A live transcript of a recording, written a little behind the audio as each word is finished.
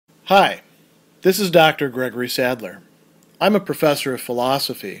Hi, this is Dr. Gregory Sadler. I'm a professor of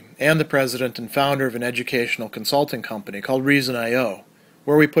philosophy and the president and founder of an educational consulting company called Reason.io,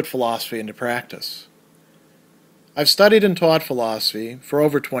 where we put philosophy into practice. I've studied and taught philosophy for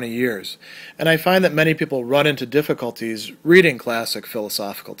over 20 years, and I find that many people run into difficulties reading classic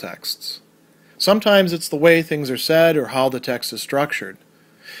philosophical texts. Sometimes it's the way things are said or how the text is structured.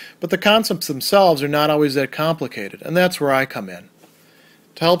 But the concepts themselves are not always that complicated, and that's where I come in.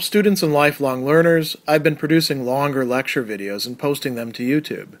 To help students and lifelong learners, I've been producing longer lecture videos and posting them to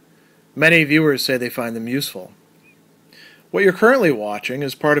YouTube. Many viewers say they find them useful. What you're currently watching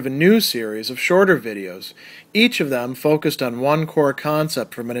is part of a new series of shorter videos, each of them focused on one core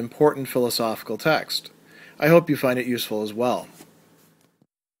concept from an important philosophical text. I hope you find it useful as well.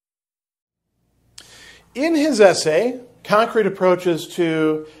 In his essay, Concrete Approaches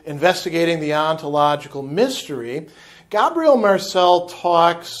to Investigating the Ontological Mystery, Gabriel Marcel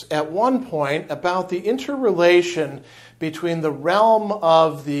talks at one point about the interrelation between the realm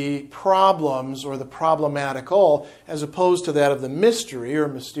of the problems or the problematical as opposed to that of the mystery or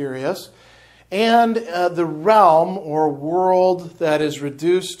mysterious, and the realm or world that is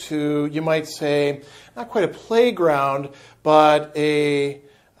reduced to, you might say, not quite a playground, but a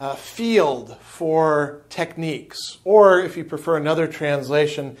field for techniques, or if you prefer another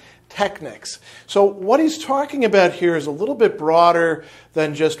translation, techniques. So what he's talking about here is a little bit broader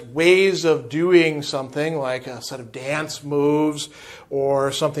than just ways of doing something like a set of dance moves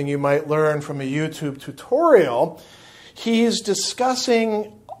or something you might learn from a YouTube tutorial. He's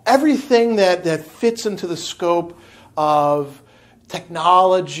discussing everything that fits into the scope of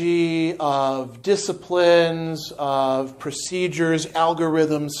technology, of disciplines, of procedures,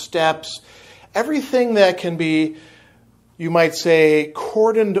 algorithms, steps, everything that can be, you might say,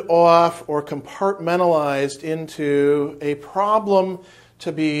 cordoned off or compartmentalized into a problem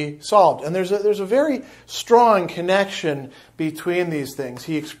to be solved. And there's a very strong connection between these things.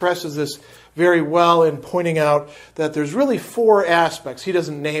 He expresses this very well in pointing out that there's really four aspects. He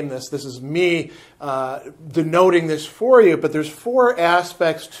doesn't name this. This is me denoting this for you. But there's four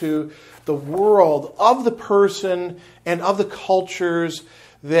aspects to the world of the person and of the cultures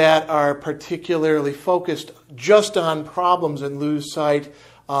that are particularly focused just on problems and lose sight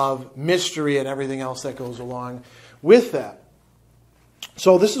of mystery and everything else that goes along with that.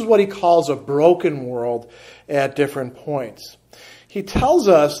 So this is what he calls a broken world at different points. He tells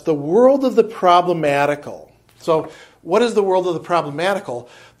us the world of the problematical. So what is the world of the problematical?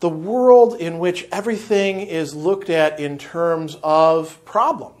 The world in which everything is looked at in terms of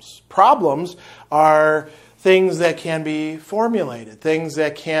problems. Problems are things that can be formulated, things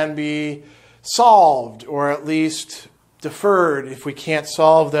that can be solved, or at least deferred. If we can't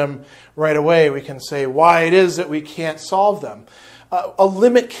solve them right away, we can say why it is that we can't solve them. A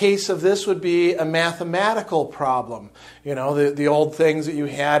limit case of this would be a mathematical problem. You know, the old things that you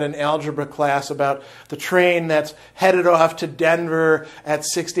had in algebra class about the train that's headed off to Denver at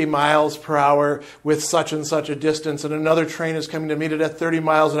 60 miles per hour with such and such a distance, and another train is coming to meet it at 30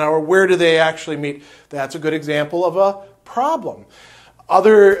 miles an hour. Where do they actually meet? That's a good example of a problem.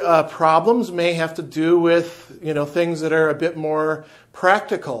 Other problems may have to do with, things that are a bit more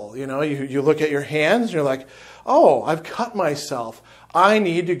practical. You look at your hands and you're like, oh, I've cut myself. I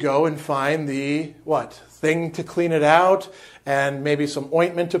need to go and find the, thing to clean it out, and maybe some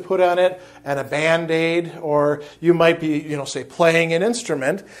ointment to put on it, and a Band-Aid. Or you might be, say, playing an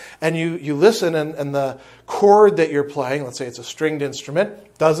instrument, and you listen, and the chord that you're playing, let's say it's a stringed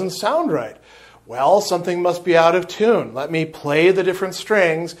instrument, doesn't sound right. Well, something must be out of tune. Let me play the different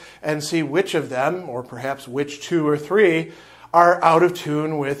strings and see which of them, or perhaps which two or three, are out of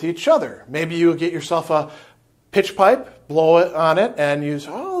tune with each other. Maybe you'll get yourself a pitch pipe, blow it on it, and use,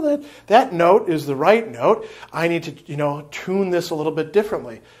 that note is the right note. I need to, tune this a little bit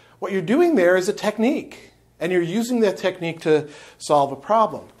differently. What you're doing there is a technique, and you're using that technique to solve a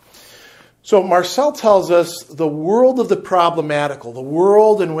problem. So Marcel tells us the world of the problematical, the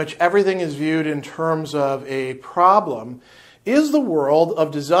world in which everything is viewed in terms of a problem, is the world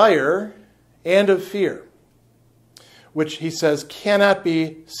of desire and of fear, which he says cannot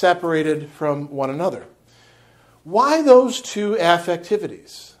be separated from one another. Why those two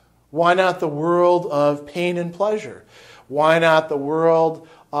affectivities? Why not the world of pain and pleasure? Why not the world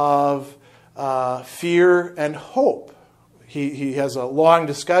of fear and hope? He has a long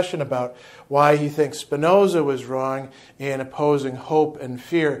discussion about why he thinks Spinoza was wrong in opposing hope and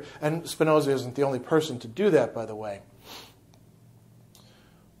fear. And Spinoza isn't the only person to do that, by the way.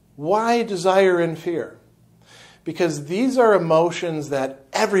 Why desire and fear? Because these are emotions that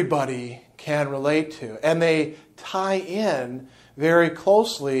everybody can relate to, and they tie in very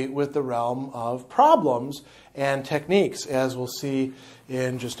closely with the realm of problems and techniques, as we'll see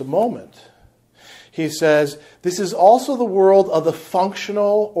in just a moment. He says, this is also the world of the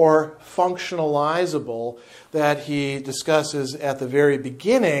functional or functionalizable that he discusses at the very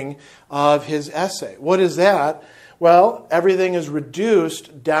beginning of his essay. What is that? Well, everything is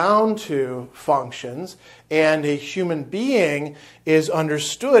reduced down to functions, and a human being is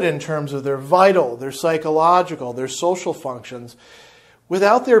understood in terms of their vital, their psychological, their social functions,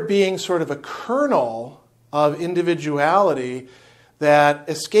 without there being sort of a kernel of individuality that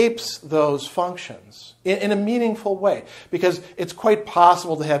escapes those functions in a meaningful way. Because it's quite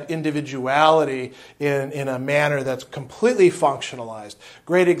possible to have individuality in a manner that's completely functionalized.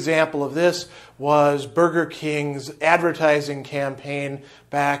 Great example of this was Burger King's advertising campaign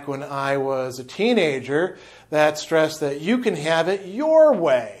back when I was a teenager that stressed that you can have it your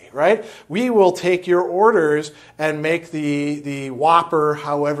way, right? We will take your orders and make the Whopper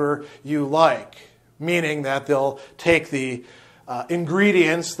however you like, meaning that they'll take the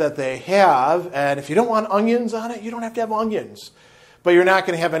ingredients that they have, and if you don't want onions on it, you don't have to have onions. But you're not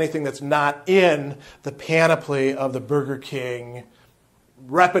going to have anything that's not in the panoply of the Burger King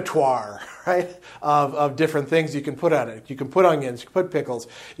repertoire, right, of different things you can put on it. You can put onions, you can put pickles,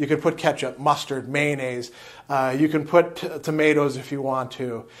 you can put ketchup, mustard, mayonnaise, you can put tomatoes if you want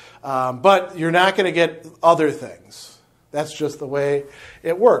to, but you're not going to get other things. That's just the way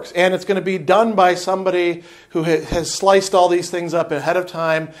it works. And it's going to be done by somebody who has sliced all these things up ahead of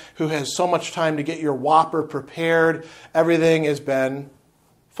time, who has so much time to get your Whopper prepared. Everything has been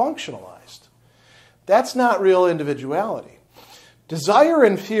functionalized. That's not real individuality. Desire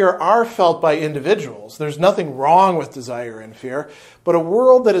and fear are felt by individuals. There's nothing wrong with desire and fear, but a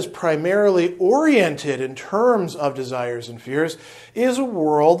world that is primarily oriented in terms of desires and fears is a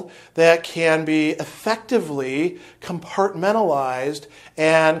world that can be effectively compartmentalized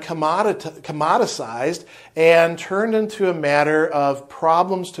and commoditized and turned into a matter of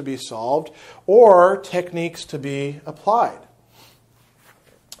problems to be solved or techniques to be applied.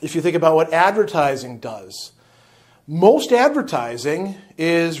 If you think about what advertising does, most advertising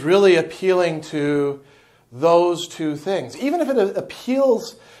is really appealing to those two things. Even if it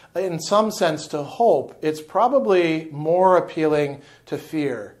appeals in some sense to hope, it's probably more appealing to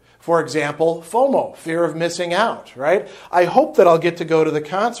fear. For example, FOMO, fear of missing out, right? I hope that I'll get to go to the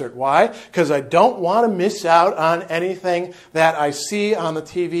concert. Why? Because I don't want to miss out on anything that I see on the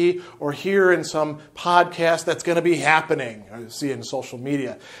TV or hear in some podcast that's going to be happening. I see it in social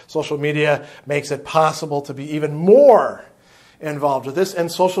media. Social media makes it possible to be even more involved with this.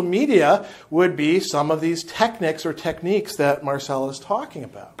 And social media would be some of these techniques that Marcel is talking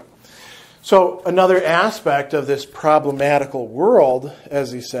about. So another aspect of this problematical world,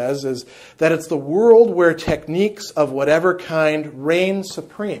 as he says, is that it's the world where techniques of whatever kind reign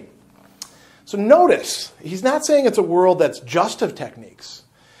supreme. So notice, he's not saying it's a world that's just of techniques,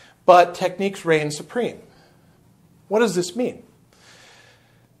 but techniques reign supreme. What does this mean?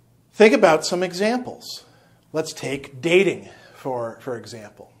 Think about some examples. Let's take dating, for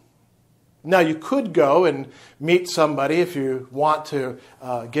example. Now, you could go and meet somebody if you want to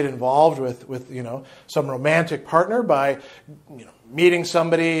get involved with some romantic partner by meeting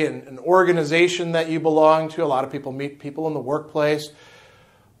somebody in an organization that you belong to. A lot of people meet people in the workplace.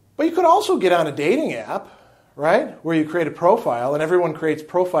 But you could also get on a dating app, right, where you create a profile, and everyone creates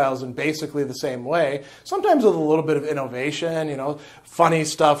profiles in basically the same way, sometimes with a little bit of innovation, funny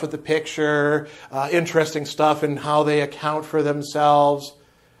stuff with the picture, interesting stuff in how they account for themselves.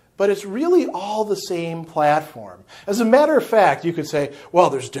 But it's really all the same platform. As a matter of fact, you could say, well,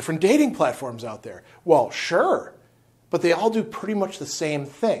 there's different dating platforms out there. Well, sure, but they all do pretty much the same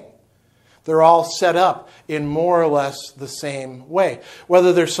thing. They're all set up in more or less the same way.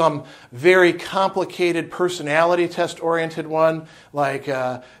 Whether there's some very complicated personality test-oriented one like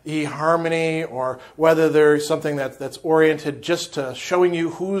eHarmony, or whether there's something that's oriented just to showing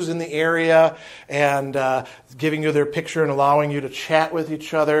you who's in the area and giving you their picture and allowing you to chat with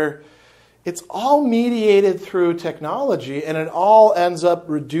each other. It's all mediated through technology, and it all ends up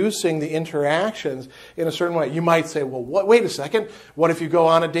reducing the interactions in a certain way. You might say, well, wait a second. What if you go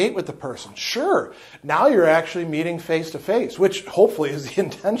on a date with the person? Sure. Now you're actually meeting face-to-face, which hopefully is the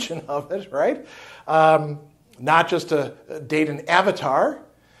intention of it, right? Not just to date an avatar.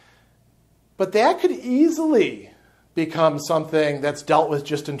 But that could easily become something that's dealt with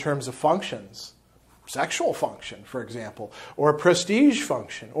just in terms of functions. Sexual function, for example, or a prestige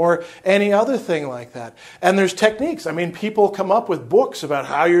function, or any other thing like that. And there's techniques. I mean, people come up with books about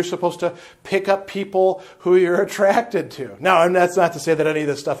how you're supposed to pick up people who you're attracted to. Now, and that's not to say that any of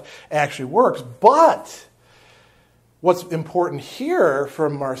this stuff actually works, but What's important here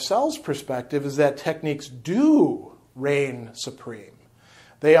from Marcel's perspective is that techniques do reign supreme.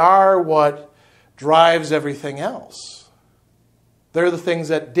 They are what drives everything else. They're the things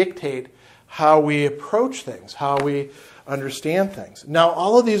that dictate how we approach things, how we understand things. Now,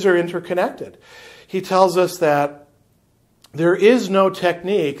 all of these are interconnected. He tells us that there is no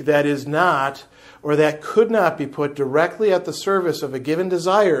technique that is not or that could not be put directly at the service of a given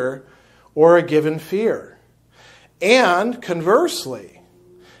desire or a given fear. And conversely,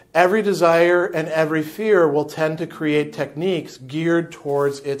 every desire and every fear will tend to create techniques geared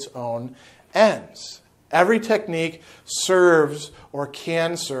towards its own ends. Every technique serves or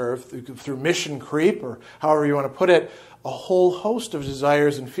can serve through mission creep, or however you want to put it, a whole host of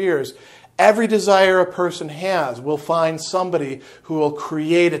desires and fears. Every desire a person has will find somebody who will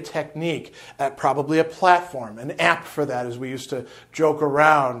create a technique, probably a platform, an app for that, as we used to joke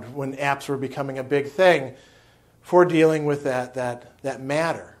around when apps were becoming a big thing, for dealing with that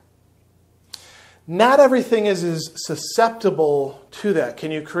matter. Not everything is as susceptible to that.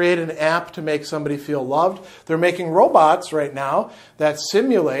 Can you create an app to make somebody feel loved? They're making robots right now that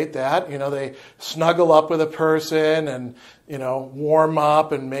simulate that. They snuggle up with a person and, warm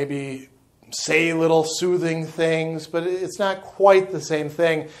up and maybe say little soothing things, but it's not quite the same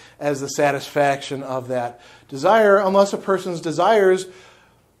thing as the satisfaction of that desire, unless a person's desires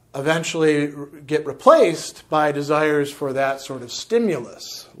eventually get replaced by desires for that sort of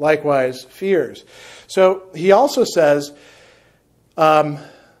stimulus. Likewise, fears. So he also says that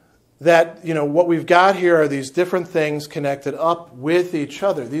what we've got here are these different things connected up with each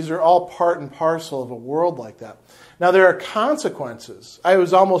other. These are all part and parcel of a world like that. Now, there are consequences. I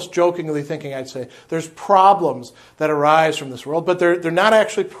was almost jokingly thinking I'd say there's problems that arise from this world, but they're not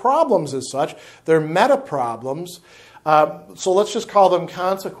actually problems as such. They're meta-problems. So let's just call them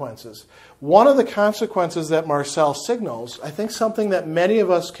consequences. One of the consequences that Marcel signals, I think something that many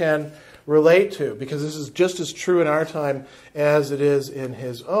of us can relate to, because this is just as true in our time as it is in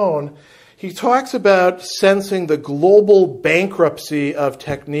his own, he talks about sensing the global bankruptcy of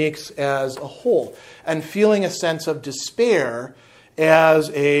techniques as a whole and feeling a sense of despair as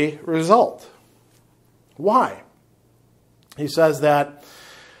a result. Why? He says that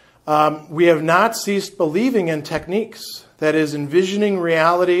we have not ceased believing in techniques, that is, envisioning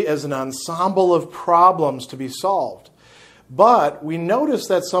reality as an ensemble of problems to be solved. But we notice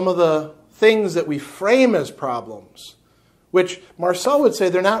that some of the things that we frame as problems, which Marcel would say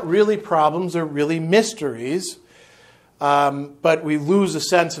they're not really problems, they're really mysteries, but we lose a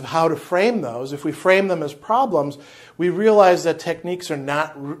sense of how to frame those. If we frame them as problems, we realize that techniques are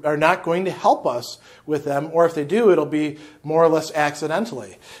not going to help us with them, or if they do, it'll be more or less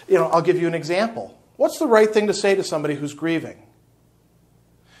accidentally. I'll give you an example. What's the right thing to say to somebody who's grieving?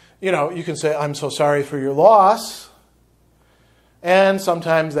 You can say, "I'm so sorry for your loss," and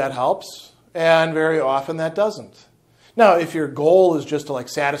sometimes that helps, and very often that doesn't. Now, if your goal is just to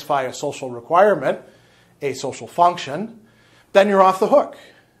satisfy a social requirement, a social function, then you're off the hook.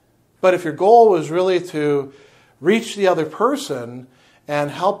 But if your goal was really to reach the other person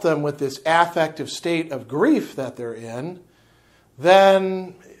and help them with this affective state of grief that they're in,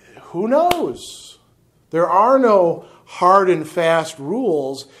 then who knows? There are no hard and fast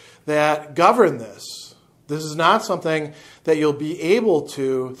rules that govern this. This is not something that you'll be able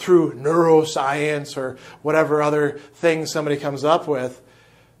to, through neuroscience or whatever other thing somebody comes up with,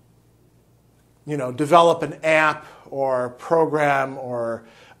 develop an app or program or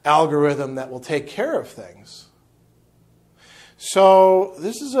algorithm that will take care of things. So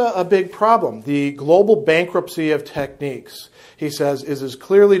this is a big problem. The global bankruptcy of techniques, he says, is as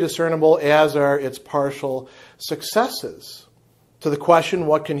clearly discernible as are its partial successes. To the question,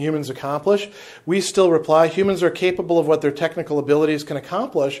 what can humans accomplish? We still reply, humans are capable of what their technical abilities can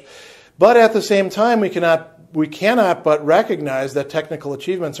accomplish, but at the same time, we cannot but recognize that technical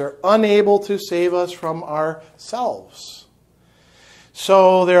achievements are unable to save us from ourselves.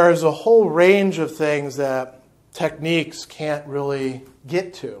 So there is a whole range of things that techniques can't really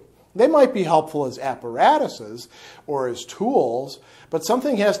get to. They might be helpful as apparatuses or as tools, but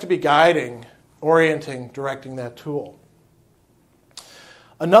something has to be guiding, orienting, directing that tool.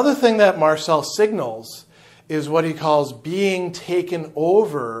 Another thing that Marcel signals is what he calls being taken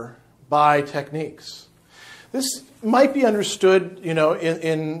over by techniques. This might be understood,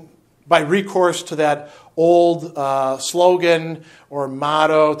 by recourse to that old slogan or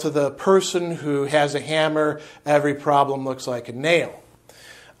motto, to the person who has a hammer, every problem looks like a nail.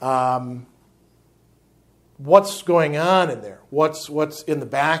 What's going on in there? What's in the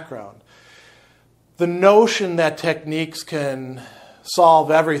background? The notion that techniques can solve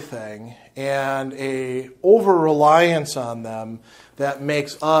everything and a over-reliance on them that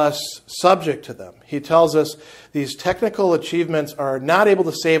makes us subject to them. He tells us these technical achievements are not able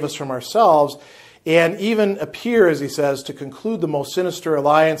to save us from ourselves, and even appear, as he says, to conclude the most sinister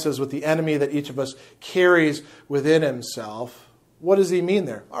alliances with the enemy that each of us carries within himself. What does he mean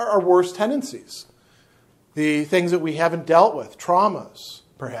there? Our worst tendencies, the things that we haven't dealt with, traumas,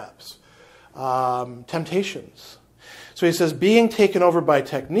 perhaps, temptations. So he says, being taken over by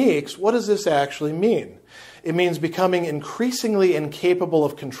techniques, what does this actually mean? It means becoming increasingly incapable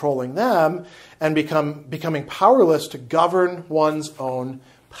of controlling them and becoming powerless to govern one's own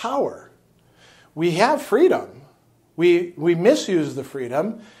power. We have freedom. We misuse the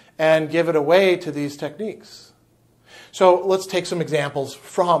freedom and give it away to these techniques. So let's take some examples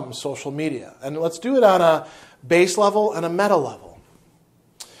from social media. And let's do it on a base level and a meta level.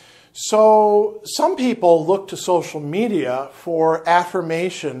 So some people look to social media for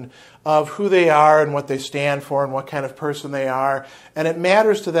affirmation of who they are and what they stand for and what kind of person they are. And it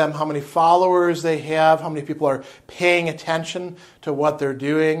matters to them how many followers they have, how many people are paying attention to what they're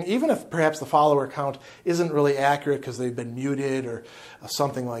doing, even if perhaps the follower count isn't really accurate because they've been muted or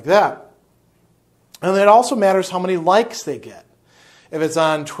something like that. And it also matters how many likes they get. If it's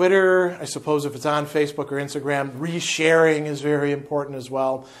on Twitter, I suppose if it's on Facebook or Instagram, resharing is very important as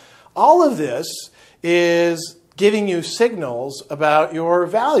well. All of this is giving you signals about your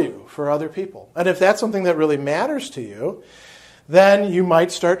value for other people. And if that's something that really matters to you, then you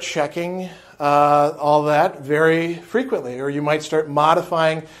might start checking all that very frequently, or you might start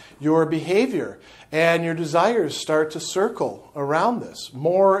modifying your behavior, and your desires start to circle around this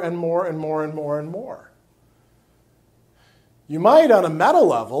more and more and more and more and more. You might, on a meta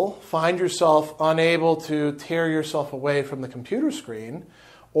level, find yourself unable to tear yourself away from the computer screen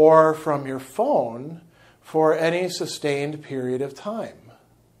or from your phone for any sustained period of time.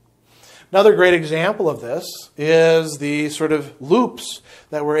 Another great example of this is the sort of loops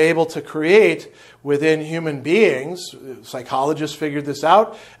that we're able to create within human beings. Psychologists figured this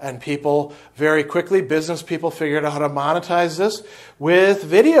out, and people very quickly, business people figured out how to monetize this with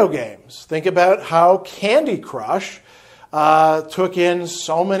video games. Think about how Candy Crush took in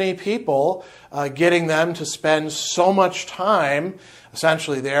so many people, getting them to spend so much time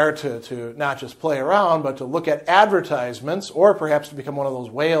essentially there to not just play around, but to look at advertisements, or perhaps to become one of those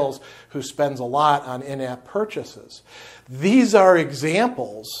whales who spends a lot on in-app purchases. These are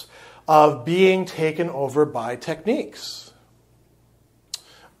examples of being taken over by techniques.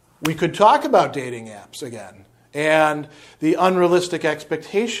 We could talk about dating apps again and the unrealistic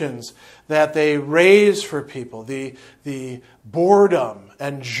expectations that they raise for people, the boredom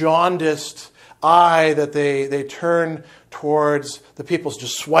and jaundiced eye that they turn towards the people's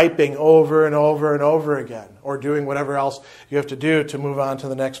just swiping over and over and over again, or doing whatever else you have to do to move on to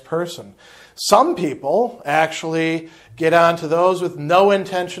the next person. Some people actually get onto those with no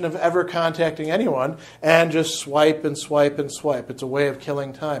intention of ever contacting anyone and just swipe and swipe and swipe. It's a way of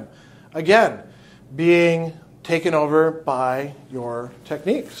killing time. Again, being taken over by your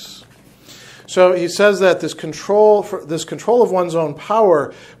techniques. So he says that this control of one's own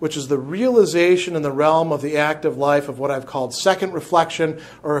power, which is the realization in the realm of the active life of what I've called second reflection,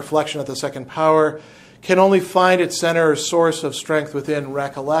 or reflection at the second power, can only find its center or source of strength within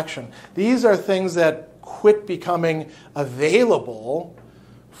recollection. These are things that quit becoming available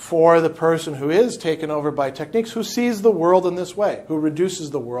for the person who is taken over by techniques, who sees the world in this way, who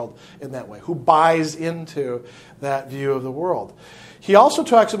reduces the world in that way, who buys into that view of the world. He also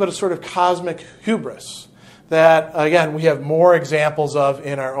talks about a sort of cosmic hubris that, again, we have more examples of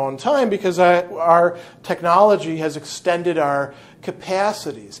in our own time because our technology has extended our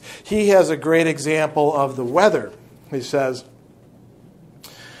capacities. He has a great example of the weather. He says,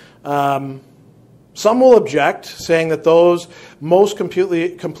 some will object, saying that those most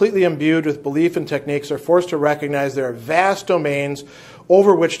completely imbued with belief in techniques are forced to recognize there are vast domains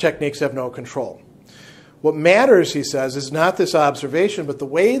over which techniques have no control. What matters, he says, is not this observation, but the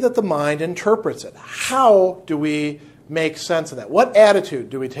way that the mind interprets it. How do we make sense of that? What attitude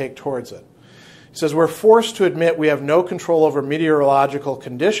do we take towards it? He says, we're forced to admit we have no control over meteorological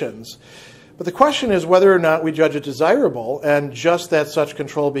conditions, but the question is whether or not we judge it desirable and just that such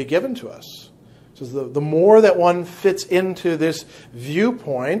control be given to us. He says the more that one fits into this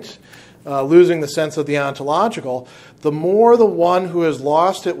viewpoint, losing the sense of the ontological, the more the one who has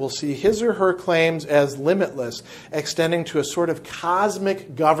lost it will see his or her claims as limitless, extending to a sort of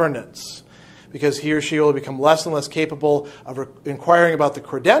cosmic governance, because he or she will become less and less capable of inquiring about the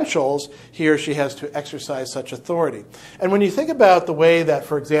credentials he or she has to exercise such authority. And when you think about the way that,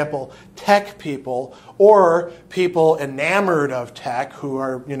 for example, tech people or people enamored of tech who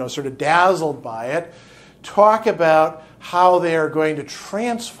are, sort of dazzled by it, talk about how they are going to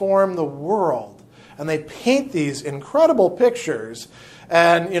transform the world. And they paint these incredible pictures.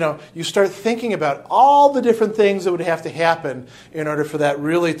 And, you start thinking about all the different things that would have to happen in order for that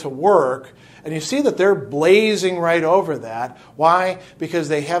really to work. And you see that they're blazing right over that. Why? Because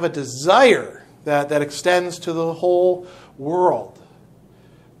they have a desire that extends to the whole world.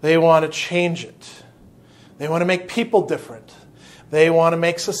 They want to change it. They want to make people different. They want to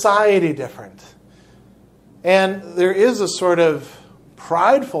make society different. And there is a sort of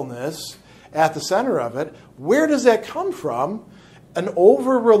pridefulness at the center of it. Where does that come from? An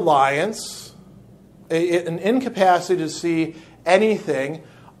over-reliance, an incapacity to see anything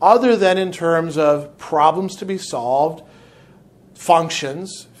other than in terms of problems to be solved,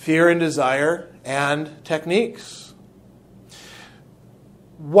 functions, fear and desire, and techniques.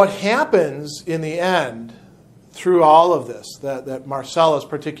 What happens in the end through all of this that Marcel is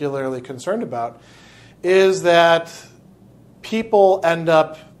particularly concerned about is that people end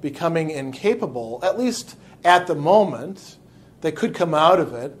up becoming incapable, at least at the moment. They could come out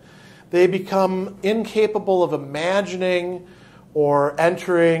of it. They become incapable of imagining or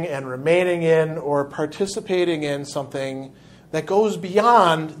entering and remaining in or participating in something that goes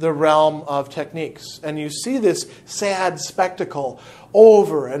beyond the realm of techniques. And you see this sad spectacle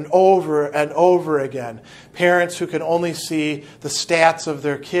over and over and over again. Parents who can only see the stats of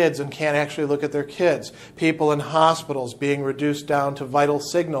their kids and can't actually look at their kids. People in hospitals being reduced down to vital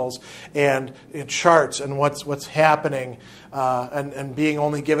signals and charts and what's happening and being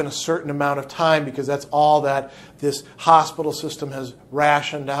only given a certain amount of time because that's all that this hospital system has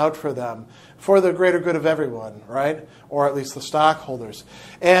rationed out for them, for the greater good of everyone, right? Or at least the stockholders.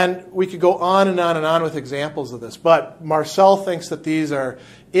 And we could go on and on and on with examples of this. But Marcel thinks that these are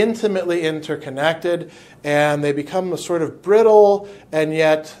intimately interconnected, and they become a sort of brittle and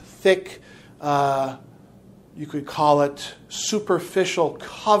yet thick, you could call it superficial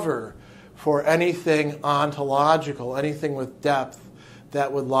cover for anything ontological, anything with depth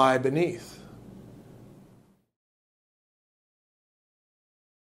that would lie beneath.